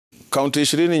Kaunti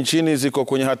 20 nchini ziko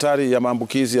kwenye hatari ya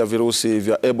maambukizi ya virusi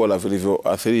vya Ebola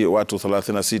vilivyoathiri watu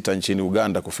 36 nchini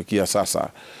Uganda kufikia sasa.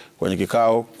 Kwenye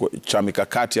kikao cha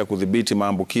mikakati ya kudhibiti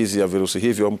maambukizi ya virusi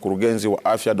hivyo, Mkurugenzi wa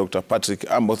afya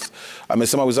Dr.Patrick Amoth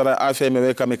amesema Wizara ya afya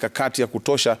imeweka mikakati ya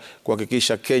kutosha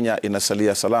kuhakikisha Kenya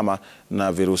inasalia salama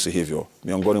na virusi hivyo.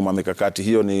 Miongoni mwa mikakati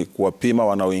hiyo ni kuwapima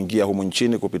wanaoingia humu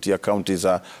nchini kupitia kaunti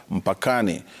za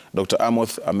mpakani. Dr.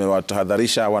 Amoth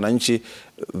amewatahadharisha wananchi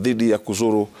dhidi ya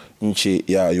kuzuru nchi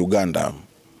ya Uganda.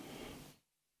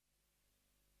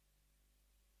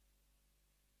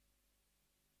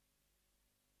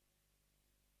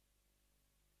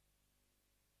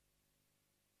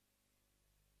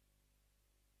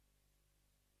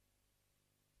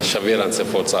 Surveillance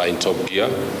efforts are in top gear,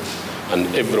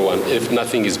 and everyone, if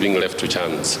nothing is being left to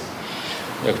chance.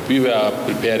 We were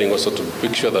preparing also to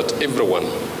make sure that everyone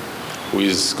who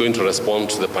is going to respond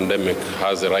to the pandemic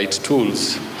has the right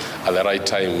tools at the right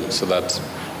time, so that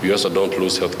we also don't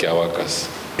lose healthcare workers.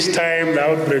 This time the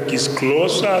outbreak is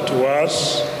closer to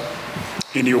us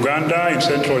in Uganda, in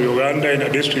central Uganda, in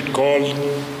a district called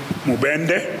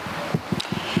Mubende.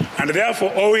 And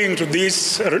therefore, owing to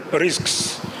these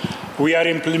risks, we are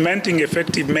implementing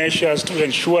effective measures to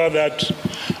ensure that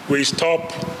we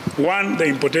stop, one, the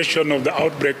importation of the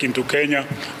outbreak into Kenya,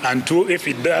 and two, if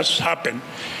it does happen,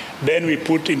 then we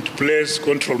put into place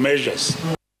control measures.